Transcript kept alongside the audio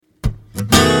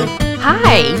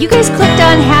Hi, you guys clicked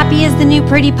on Happy is the New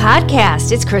Pretty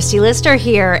podcast. It's Christy Lister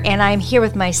here, and I'm here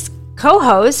with my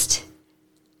co-host.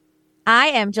 I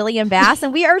am Jillian Bass,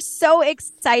 and we are so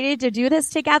excited to do this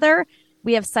together.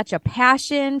 We have such a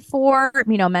passion for,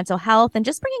 mental health and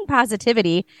just bringing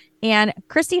positivity. And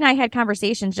Christy and I had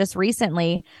conversations just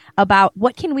recently about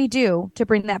what can we do to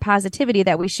bring that positivity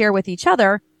that we share with each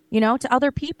other, to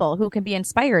other people who can be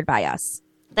inspired by us.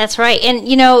 That's right. And,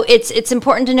 it's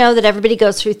important to know that everybody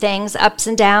goes through things, ups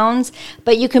and downs,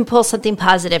 but you can pull something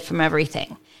positive from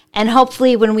everything. And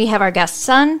hopefully when we have our guests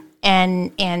on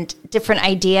and different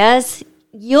ideas,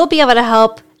 you'll be able to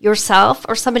help yourself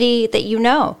or somebody that you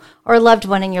know or a loved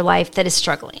one in your life that is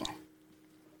struggling.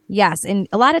 Yes. And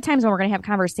a lot of times when we're going to have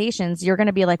conversations, you're going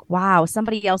to be like, wow,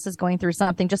 somebody else is going through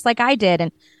something just like I did.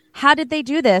 And how did they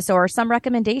do this? Or some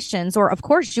recommendations. Or of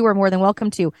course, you are more than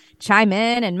welcome to chime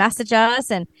in and message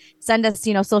us and send us,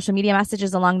 social media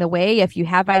messages along the way. If you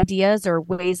have ideas or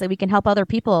ways that we can help other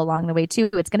people along the way too,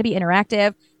 it's going to be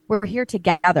interactive. We're here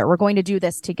together. We're going to do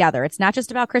this together. It's not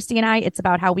just about Christy and I. It's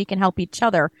about how we can help each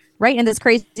other, right? In this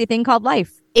crazy thing called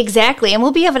life. Exactly. And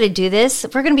we'll be able to do this.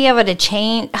 We're going to be able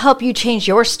to help you change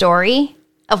your story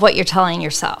of what you're telling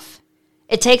yourself.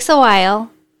 It takes a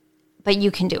while, but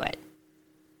you can do it.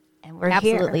 And we're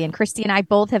Absolutely. here. And Christy and I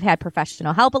both have had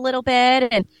professional help a little bit,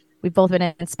 and we've both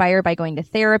been inspired by going to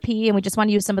therapy. And we just want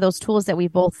to use some of those tools that we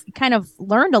both kind of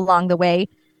learned along the way,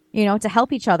 to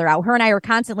help each other out. Her and I are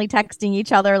constantly texting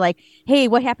each other like, hey,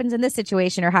 what happens in this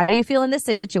situation? Or how do you feel in this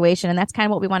situation? And that's kind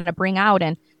of what we wanted to bring out.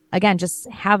 And again, just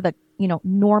have the,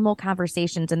 normal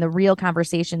conversations and the real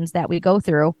conversations that we go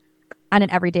through on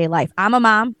an everyday life. I'm a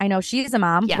mom. I know she's a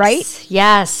mom, Yes. right?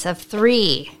 Yes, of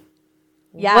 3.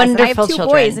 Yes, Wonderful I have 2 children.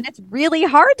 boys, and it's really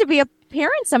hard to be a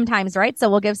parent sometimes, right? So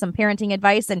we'll give some parenting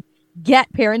advice and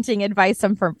get parenting advice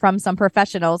from some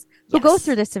professionals who go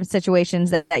through this situations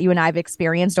that you and I have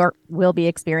experienced or will be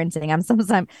experiencing them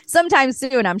sometime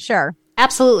soon, I'm sure.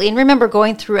 Absolutely. And remember,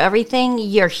 going through everything,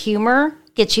 your humor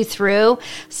gets you through.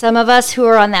 Some of us who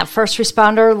are on that first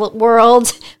responder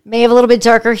world may have a little bit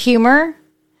darker humor.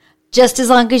 Just as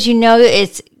long as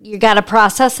you got to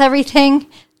process everything.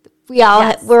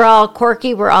 We're all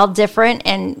quirky, we're all different,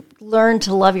 and learn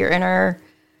to love your inner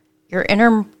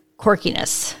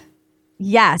quirkiness.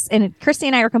 Yes. And Christy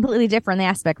and I are completely different in the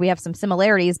aspect. We have some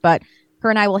similarities, but her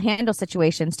and I will handle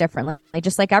situations differently,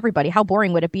 just like everybody. How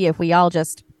boring would it be if we all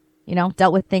just,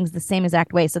 dealt with things the same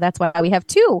exact way? So that's why we have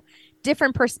 2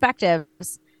 different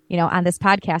perspectives, on this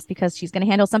podcast, because she's going to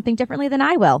handle something differently than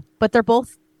I will. But they're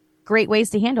both great ways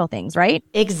to handle things, right?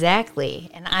 Exactly.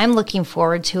 And I'm looking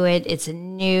forward to it.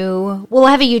 We'll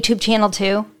have a YouTube channel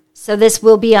too. So this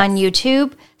will be on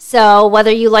YouTube. So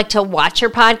whether you like to watch your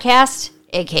podcast,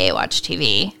 aka watch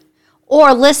TV,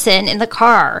 or listen in the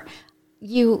car,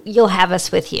 you'll have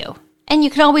us with you. And you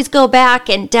can always go back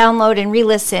and download and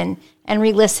re-listen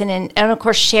and of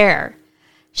course share.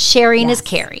 Sharing is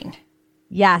caring.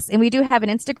 Yes. And we do have an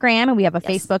Instagram and we have a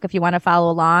Facebook if you want to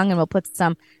follow along, and we'll put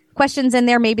some questions in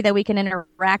there maybe that we can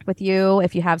interact with you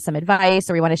if you have some advice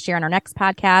or you want to share on our next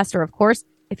podcast, or of course,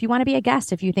 if you want to be a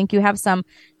guest, if you think you have some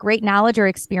great knowledge or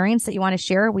experience that you want to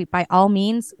share, by all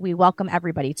means, we welcome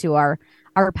everybody to our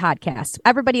podcast.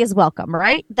 Everybody is welcome,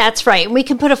 right? That's right. And we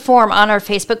can put a form on our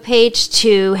Facebook page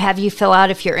to have you fill out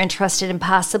if you're interested in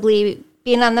possibly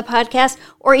being on the podcast,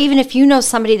 or even if you know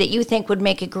somebody that you think would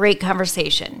make a great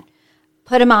conversation.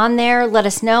 Put them on there, let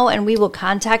us know, and we will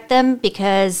contact them,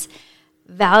 because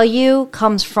value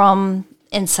comes from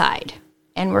inside,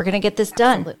 and we're going to get this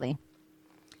done. Absolutely.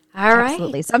 All right.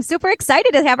 Absolutely. So I'm super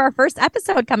excited to have our first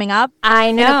episode coming up.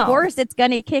 I know. And of course, it's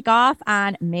going to kick off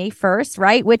on May 1st,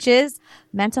 right? Which is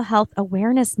Mental Health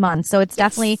Awareness Month. So it's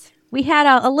definitely, we had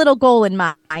a little goal in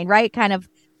mind, right? Kind of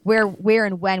where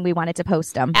and when we wanted to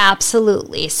post them.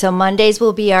 Absolutely. So Mondays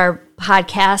will be our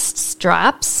podcasts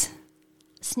drops.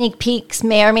 Sneak peeks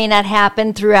may or may not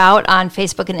happen throughout on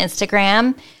Facebook and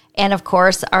Instagram. And of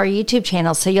course, our YouTube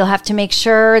channel. So you'll have to make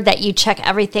sure that you check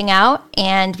everything out.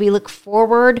 And we look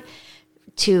forward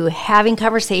to having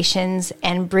conversations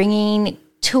and bringing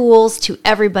tools to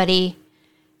everybody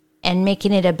and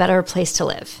making it a better place to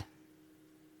live.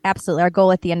 Absolutely. Our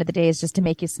goal at the end of the day is just to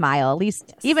make you smile, at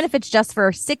least, even if it's just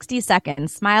for 60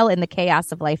 seconds. Smile in the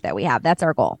chaos of life that we have. That's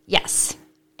our goal. Yes.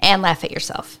 And laugh at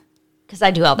yourself, because I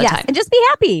do all the time. And just be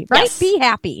happy, right? Yes. Be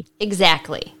happy.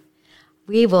 Exactly.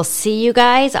 We will see you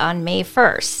guys on May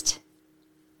 1st.